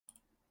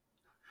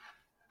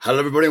Hello,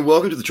 everybody, and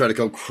welcome to the Trader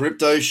Cobb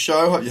Crypto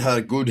Show. Hope you had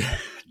a good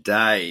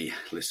day.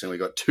 Listen, we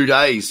got 2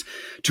 days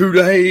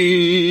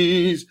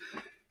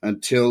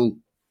until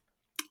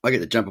I get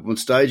to jump up on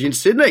stage in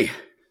Sydney.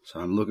 So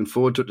I'm looking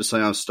forward to it. To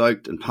say I'm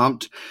stoked and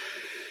pumped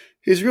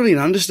is really an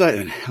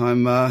understatement.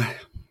 I'm a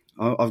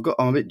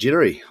bit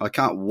jittery. I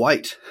can't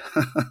wait.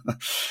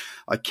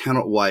 I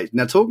cannot wait.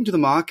 Now, talking to the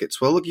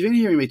markets, well, look, you've been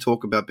hearing me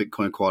talk about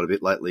Bitcoin quite a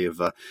bit lately of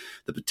the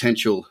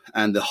potential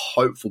and the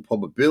hopeful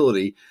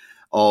probability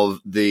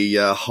of the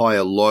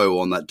higher low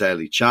on that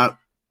daily chart,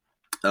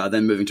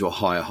 then moving to a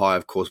higher high,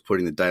 of course,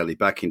 putting the daily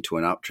back into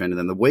an uptrend, and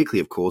then the weekly,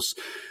 of course,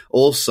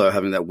 also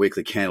having that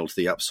weekly candle to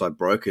the upside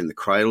broken in the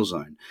cradle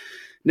zone.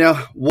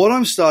 Now, what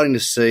I'm starting to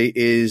see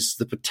is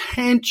the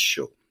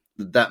potential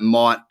that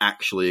might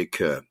actually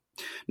occur.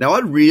 Now,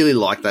 I'd really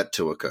like that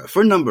to occur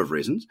for a number of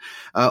reasons.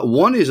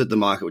 One is that the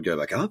market would go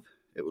back up.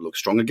 It would look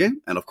strong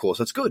again, and of course,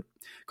 that's good.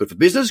 Good for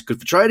business,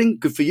 good for trading,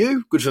 good for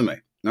you, good for me.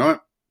 All right?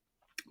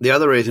 The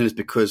other reason is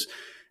because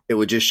it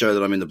would just show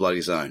that I'm in the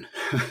bloody zone.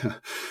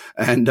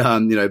 And,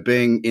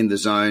 being in the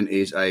zone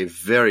is a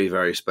very,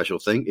 very special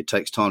thing. It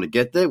takes time to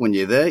get there. When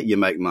you're there, you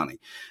make money.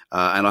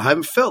 And I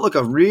haven't felt like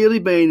I've really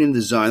been in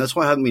the zone. That's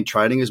why I haven't been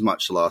trading as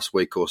much the last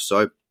week or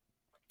so,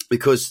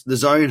 because the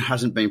zone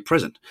hasn't been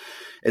present.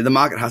 The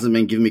market hasn't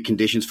been giving me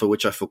conditions for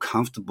which I feel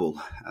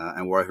comfortable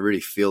and where I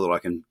really feel that I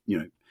can,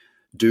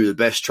 do the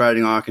best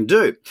trading I can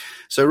do.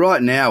 So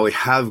right now we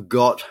have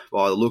got,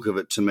 by the look of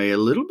it to me, a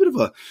little bit of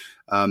a,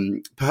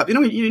 perhaps,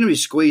 you're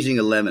squeezing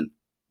a lemon,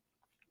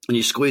 and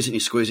you squeeze it, and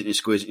you squeeze it, and you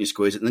squeeze it, and you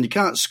squeeze it, and then you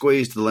can't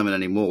squeeze the lemon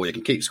anymore. Well, you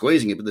can keep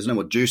squeezing it, but there's no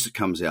more juice that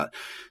comes out.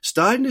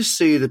 Starting to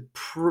see the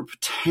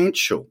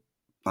potential,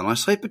 and I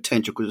say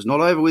potential because it's not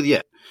over with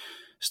yet,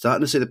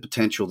 starting to see the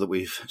potential that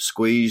we've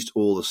squeezed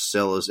all the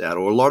sellers out,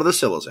 or a lot of the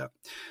sellers out,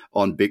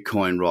 on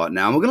Bitcoin right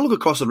now. And we're going to look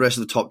across the rest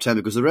of the top 10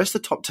 because the rest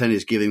of the top 10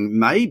 is giving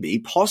maybe,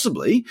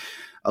 possibly,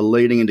 a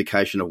leading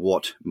indication of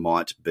what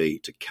might be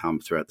to come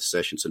throughout the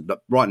session. So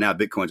right now,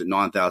 Bitcoin's at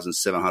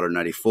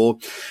 9,784.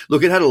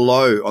 Look, it had a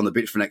low on the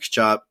Bitfinex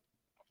chart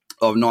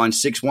of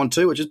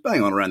 9,612, which is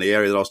bang on around the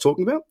area that I was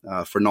talking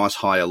about, for a nice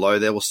higher low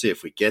there. We'll see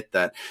if we get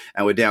that.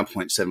 And we're down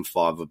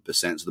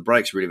 0.75%. So the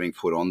brake's really being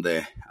put on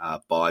there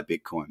by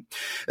Bitcoin.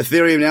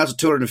 Ethereum now is at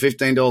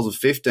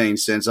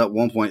 $215.15, up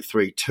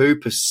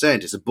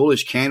 1.32%. It's a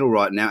bullish candle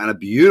right now, and a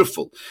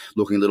beautiful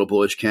looking little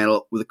bullish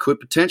candle that could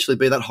potentially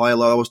be that higher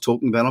low I was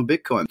talking about on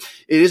Bitcoin.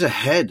 It is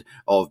ahead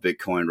of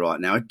Bitcoin right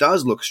now. It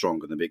does look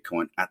stronger than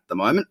Bitcoin at the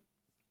moment.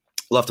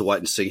 We'll have to wait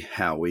and see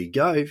how we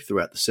go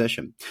throughout the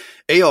session.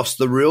 EOS,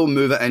 the real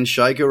mover and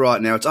shaker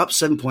right now. It's up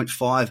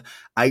 7.58% at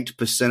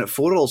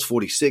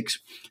 $4.46.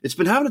 It's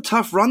been having a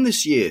tough run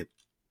this year.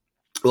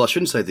 Well, I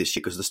shouldn't say this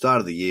year because at the start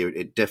of the year,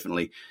 it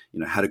definitely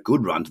had a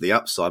good run to the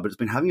upside, but it's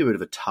been having a bit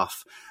of a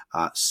tough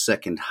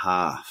second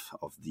half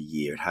of the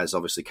year. It has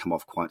obviously come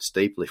off quite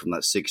steeply from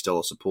that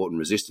 $6 support and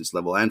resistance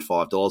level, and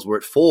 $5. We're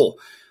at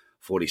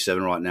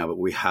 $4.47 right now, but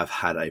we have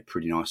had a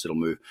pretty nice little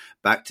move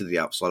back to the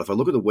upside. If I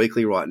look at the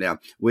weekly right now,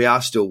 we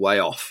are still way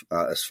off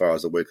as far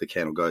as the weekly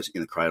candle goes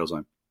in the cradle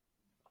zone.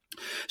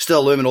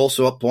 Stellar Lumen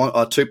also up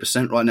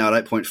 2% right now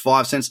at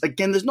 85 cents.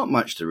 Again, there's not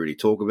much to really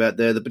talk about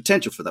there. The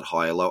potential for that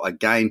higher low,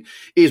 again,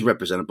 is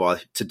represented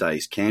by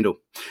today's candle.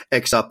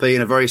 XRP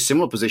in a very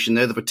similar position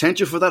there. The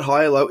potential for that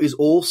higher low is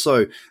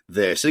also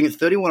there, sitting at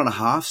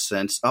 31.5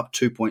 cents, up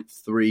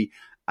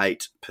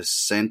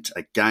 2.38%.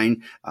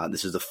 Again,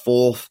 this is the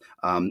fifth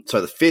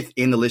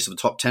in the list of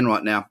the top 10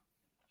 right now.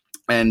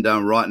 And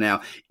right now,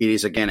 it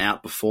is again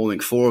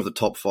outperforming four of the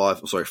five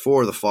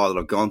that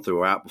I've gone through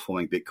are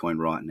outperforming Bitcoin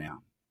right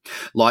now.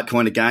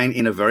 Litecoin, again,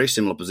 in a very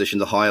similar position.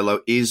 The higher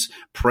low is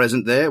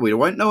present there. We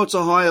won't know it's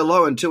a higher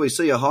low until we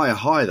see a higher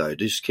high, though.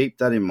 Just keep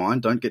that in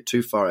mind. Don't get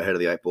too far ahead of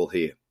the 8 ball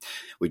here.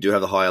 We do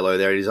have the higher low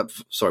there. We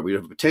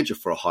have a potential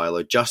for a higher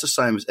low, just the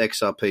same as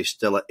XRP,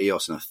 Stellar,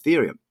 EOS, and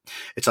Ethereum.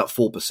 It's up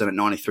 4% at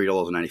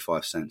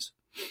 $93.85.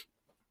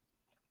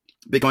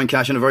 Bitcoin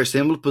Cash in a very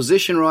similar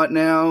position right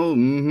now.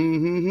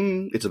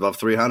 It's above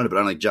 300, but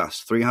only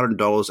just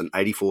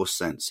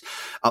 $300.84,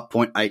 up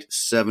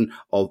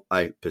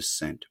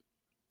 0.87%.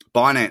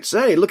 Binance,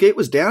 hey, look, it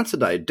was down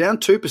today, down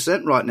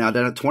 2% right now,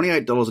 down at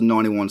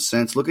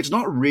 $28.91. Look, it's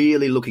not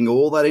really looking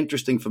all that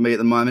interesting for me at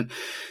the moment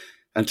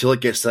until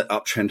it gets that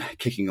uptrend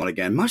kicking on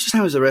again, much the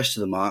same as the rest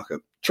of the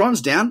market. Tron's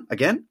down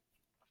again.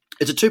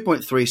 It's at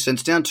 2.3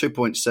 cents, down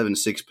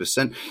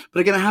 2.76%.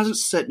 But again, it hasn't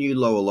set new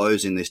lower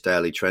lows in this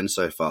daily trend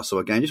so far. So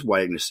again, just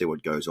waiting to see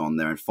what goes on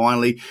there. And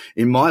finally,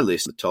 in my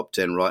list, the top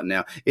 10 right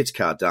now, it's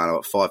Cardano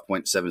at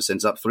 5.7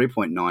 cents, up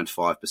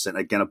 3.95%.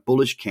 Again, a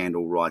bullish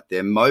candle right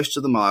there. Most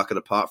of the market,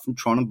 apart from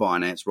Tron and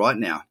Binance right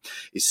now,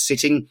 is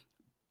sitting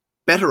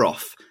better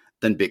off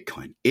than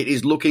Bitcoin. It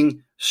is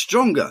looking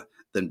stronger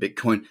than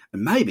Bitcoin.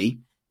 And maybe,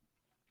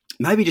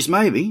 just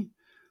maybe,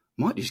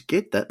 might just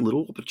get that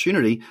little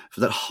opportunity for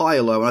that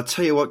higher low. And I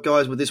tell you what,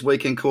 guys, with this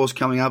weekend course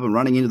coming up and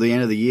running into the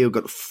end of the year, we've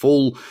got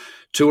full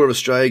tour of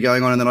Australia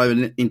going on and then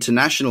over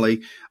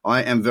internationally,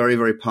 I am very,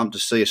 very pumped to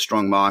see a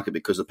strong market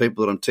because the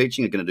people that I'm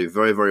teaching are going to do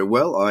very, very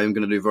well. I am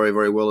going to do very,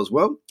 very well as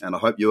well. And I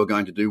hope you are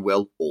going to do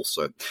well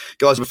also.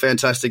 Guys, have a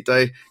fantastic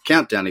day.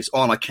 Countdown is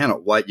on. I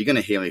cannot wait. You're going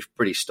to hear me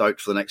pretty stoked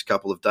for the next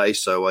couple of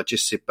days. So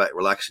just sit back,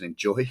 relax and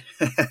enjoy.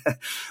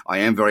 I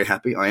am very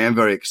happy. I am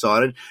very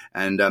excited.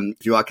 And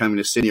if you are coming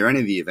to Sydney or any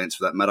of the events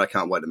for that matter, I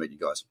can't wait to meet you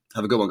guys.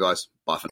 Have a good one, guys. Bye for now.